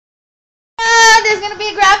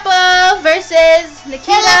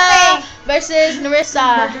Nikita versus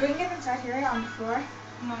Narissa. We're doing it inside here on the floor.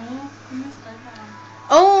 No, we must start that.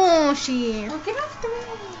 Oh, she. Oh, get off the way.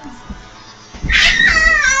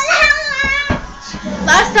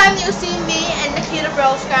 Last time you see me and Nikita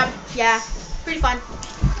bro scrap. Yeah, pretty fun.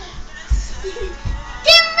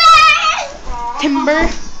 Timber.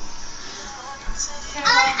 I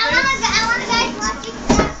want guys watching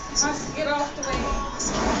that. Must get off the way.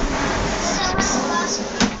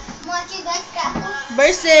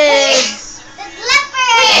 Versus The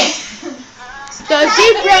leopard. the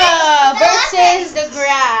zebra versus the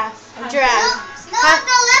giraffe.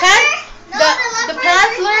 The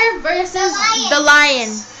panther versus the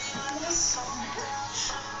lion.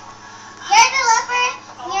 You're the leopard.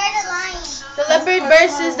 You're the lion. The leopard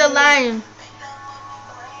versus the lion.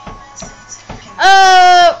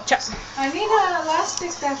 Oh, I need an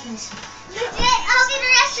elastic, Daphne. Legit, I'll be the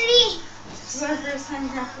referee. This is our first time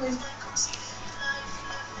grappling.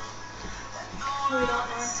 We don't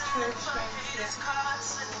want church friends.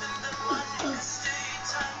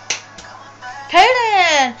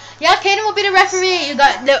 Kaden. Yeah, Kaden will be the referee. You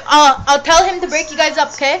got. I'll tell him to break you guys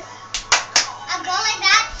up, okay? I'll go like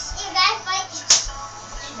that. You guys fight.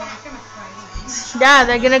 Yeah,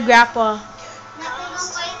 they're gonna grapple.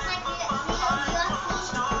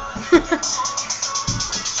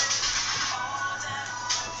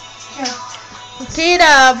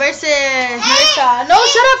 Nikita versus Marissa. No,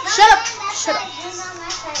 shut up, shut up, shut up.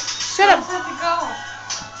 Shut up.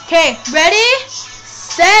 Okay, ready,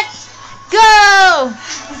 set, go.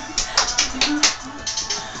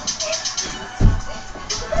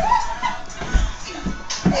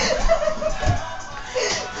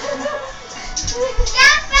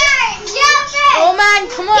 Oh man,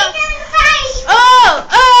 come on. Oh,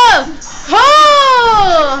 oh, oh.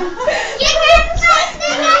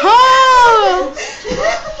 Oh!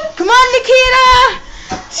 Come on, Nikita!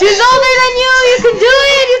 She's older than you! You can do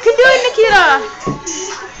it! You can do it, Nikita!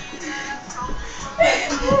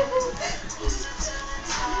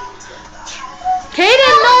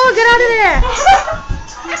 Kaden, no! Get out of there!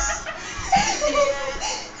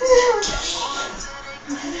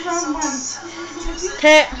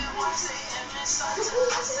 Okay.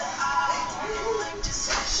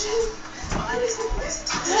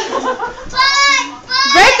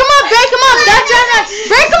 Break him up! Break him up! That's right!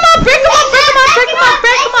 Break him up! Break him up! Break him up! Break him up!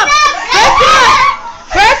 Break him up! Break him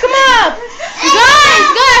up! Break him up!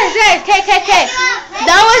 Guys! Okay.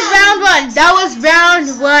 That was round one. That was round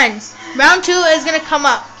one. Round two is gonna come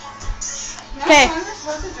up. Okay.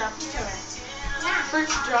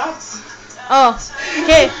 First drop. Oh.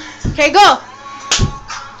 Okay. Okay, go.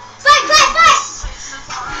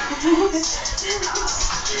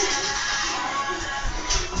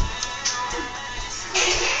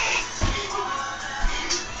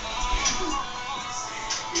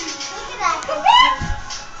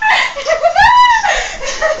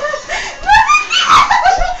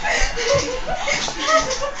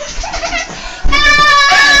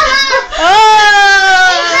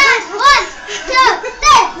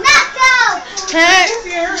 Fight! If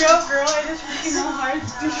you're a real girl, I just freaking know hard to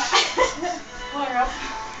do that. Pull her up.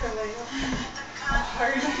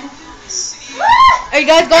 Are you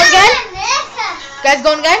guys going again? Guys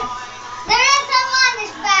going again? There is someone in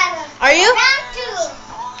this battle. Are you? Round two.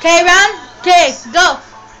 Okay, okay, go.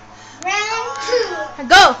 Round two.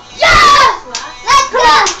 Go. Yeah! Let's go!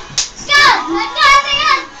 Go!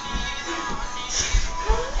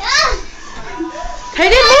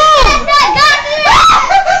 Kaden, move!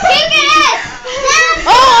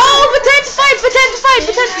 Oh, pretend to fight.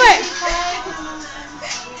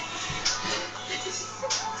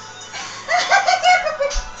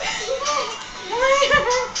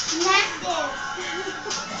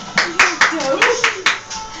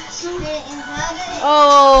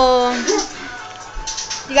 Oh.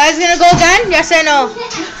 You guys gonna go again? Yes or no?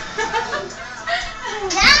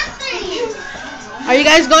 Round three. Are you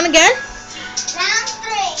guys going again? Round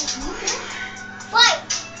three. Fight.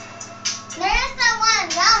 Narissa won.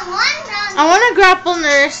 Round one. I want to grapple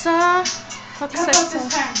Narissa.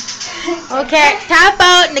 Okay, tap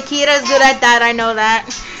out. Nikita's good at that. I know that.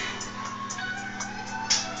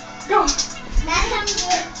 Go. Let him do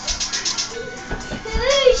it.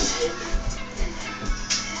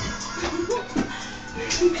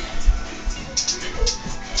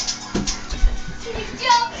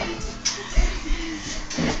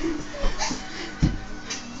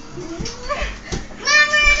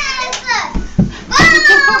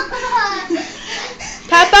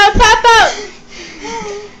 Tap out.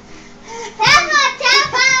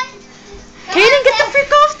 Kaden, get the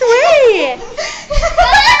freak off the way.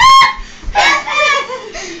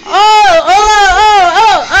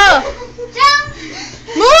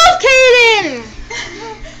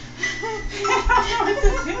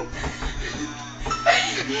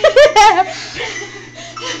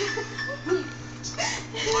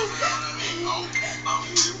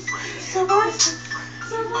 Come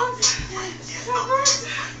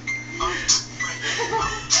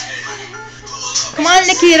on,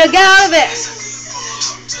 Nikita, get out of it.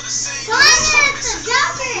 Come on, it's a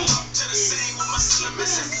joker.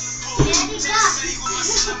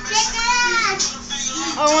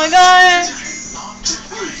 Oh my god.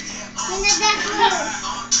 In the back room.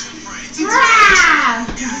 Wow.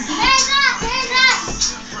 Hands up, hands up.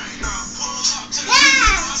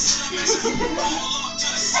 Yeah.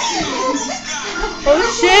 Oh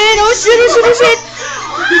shit, oh shit, oh shit, oh shit.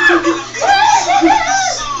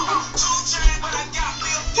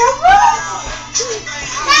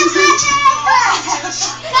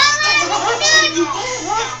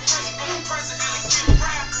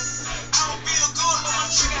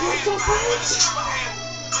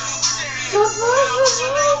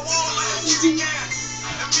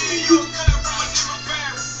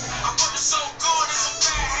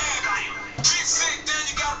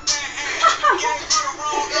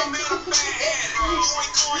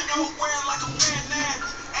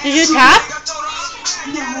 Did you tap?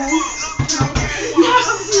 No.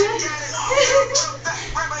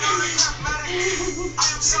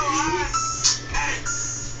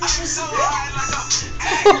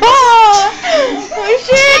 Oh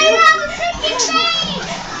shit!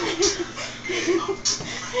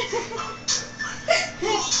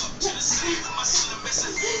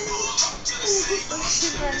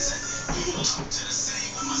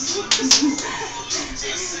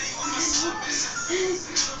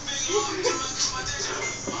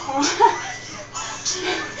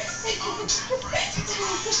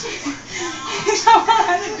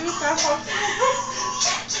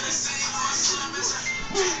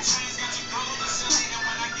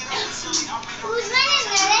 Who's running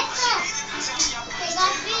there? Let's go. They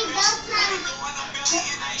got 3 belts now.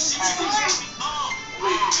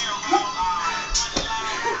 4.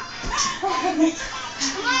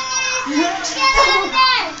 Come on, Larry. Get out of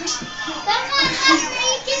there. Come on, Larry.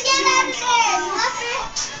 You can get out of there. Larry.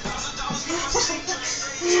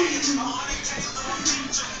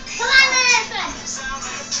 Come on, Larry.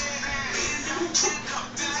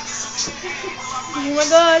 Oh my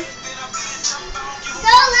god.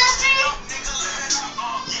 Go, Larry.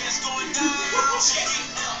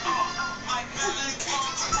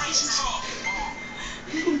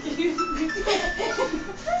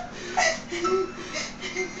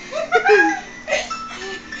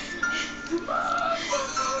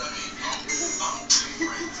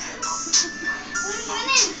 Who's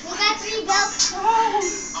winning? We got 3 belts.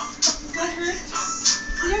 That hurt.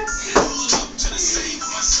 Yeah.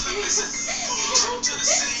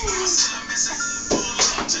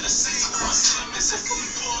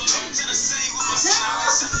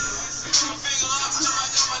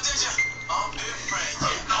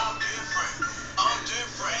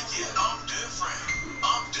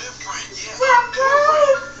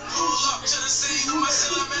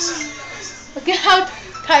 Look at how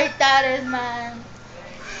tight that is, man.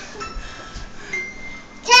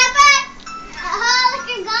 Tap it! Look,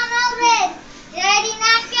 you're gone already. You're already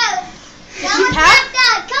knocked out. That she one's tap? knocked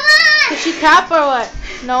out. Come on! Did she tap or what?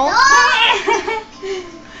 No? No!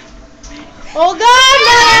 Oh god,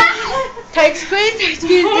 man! Tight squeeze, tight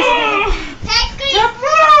squeeze. Tight squeeze.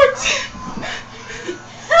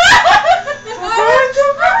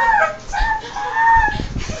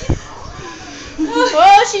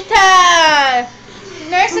 Oh, she tapped.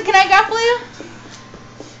 Nurse, can I grapple you?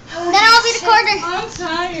 Then I'll be the quarter. I'm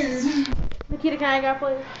tired. Nikita, can I grapple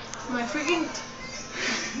you? My freaking.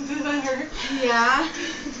 Did that hurt? Yeah.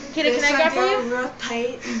 Nikita, can I grapple you? Real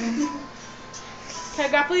tight. And then... Can I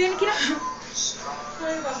grapple you, Nikita?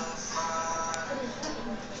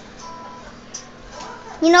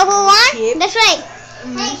 You know who won? Yep. That's right.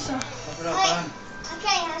 Mm-hmm. Hey. Wait.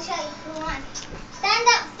 Okay, I'll show you who won. Stand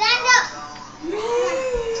up, stand up.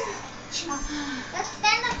 Let's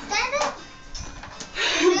stand up, stand up.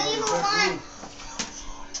 I'll show you who won.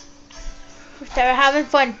 They're having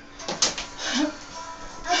fun.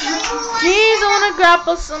 I'll show you who won. Jeez, I want to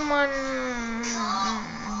grapple someone.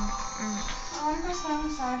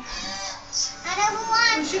 I know who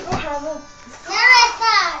won. We should go have a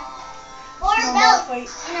Narissa. 4 snowball belts fight.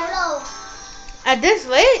 in a row. At this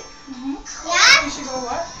late? Mm-hmm. Yeah? We should go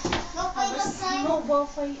what? Go fight the sign. Snowball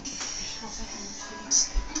fight.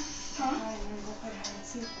 Huh?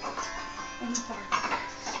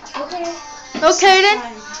 Okay. Okay then.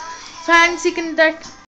 Try and seek in the dark.